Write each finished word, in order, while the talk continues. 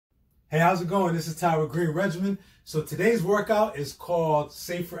Hey, how's it going? This is Ty with Green Regimen. So today's workout is called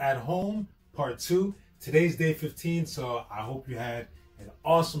Safer at Home, Part 2. Today's day 15, so I hope you had an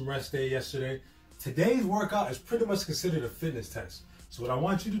awesome rest day yesterday. Today's workout is pretty much considered a fitness test. So what I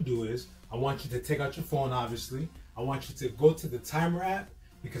want you to do is, I want you to take out your phone, obviously. I want you to go to the timer app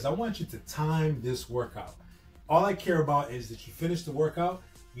because I want you to time this workout. All I care about is that you finish the workout.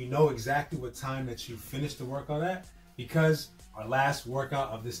 You know exactly what time that you finished the workout at, because our last workout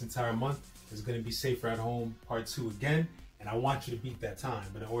of this entire month is going to be Safer at Home Part 2 again, and I want you to beat that time.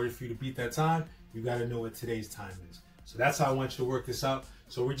 But in order for you to beat that time, you got to know what today's time is. So that's how I want you to work this out.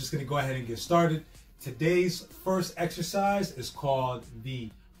 So we're just going to go ahead and get started. Today's first exercise is called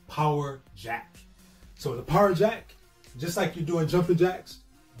the Power Jack. So the Power Jack, just like you're doing jumping jacks,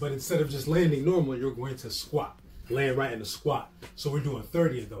 but instead of just landing normal, you're going to squat, land right in the squat. So we're doing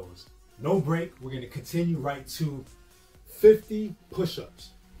 30 of those. No break. We're going to continue right to 50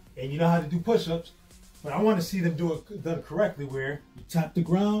 push-ups. And you know how to do push-ups, but I want to see them done correctly, where you tap the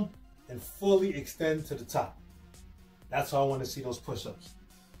ground and fully extend to the top. That's how I want to see those push-ups.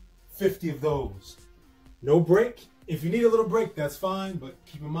 50 of those. No break. If you need a little break, that's fine, but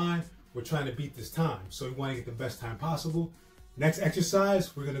keep in mind, we're trying to beat this time, so we want to get the best time possible. Next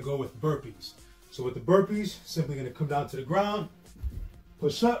exercise, we're going to go with burpees. So with the burpees, simply going to come down to the ground,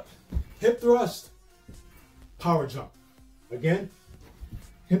 push up, hip thrust, power jump. Again,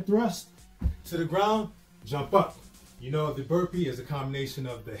 hip thrust to the ground, jump up. You know, the burpee is a combination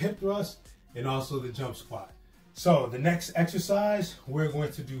of the hip thrust and also the jump squat. So the next exercise, we're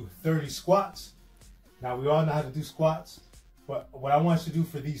going to do 30 squats. Now we all know how to do squats, but what I want you to do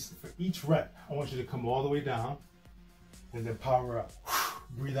for each rep, I want you to come all the way down and then power up.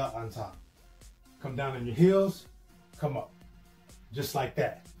 Breathe out on top. Come down on your heels, come up. Just like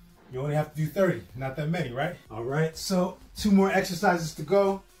that. You only have to do 30, not that many, right? All right, so 2 more exercises to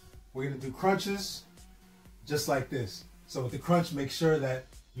go. We're gonna do crunches, just like this. So with the crunch, make sure that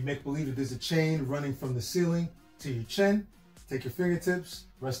you make believe that there's a chain running from the ceiling to your chin. Take your fingertips,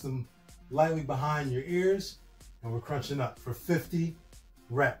 rest them lightly behind your ears, and we're crunching up for 50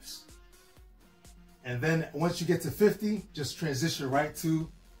 reps. And then once you get to 50, just transition right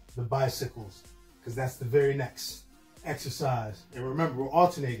to the bicycles, because that's the very next exercise. And remember, we're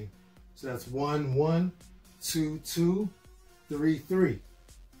alternating. So that's 1, 1, 2, 2, 3, 3.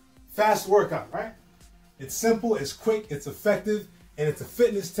 Fast workout, right? It's simple, it's quick, it's effective, and it's a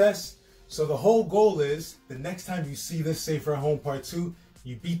fitness test. So the whole goal is, the next time you see this Safer at Home Part 2,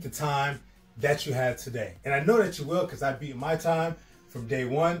 you beat the time that you had today. And I know that you will, because I beat my time from day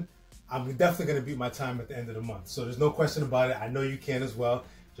 1. I'm definitely going to beat my time at the end of the month. So there's no question about it. I know you can as well.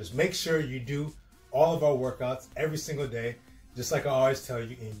 Just make sure you do all of our workouts every single day, just like I always tell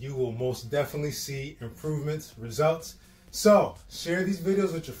you, and you will most definitely see improvements, results. So share these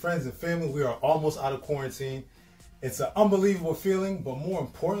videos with your friends and family. We are almost out of quarantine. It's an unbelievable feeling, but more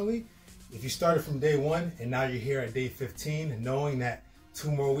importantly, if you started from day 1 and now you're here at day 15, and knowing that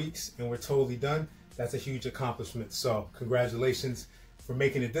 2 more weeks and we're totally done, that's a huge accomplishment. So congratulations for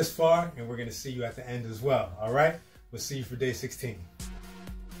making it this far, and we're going to see you at the end as well. All right, we'll see you for day 16.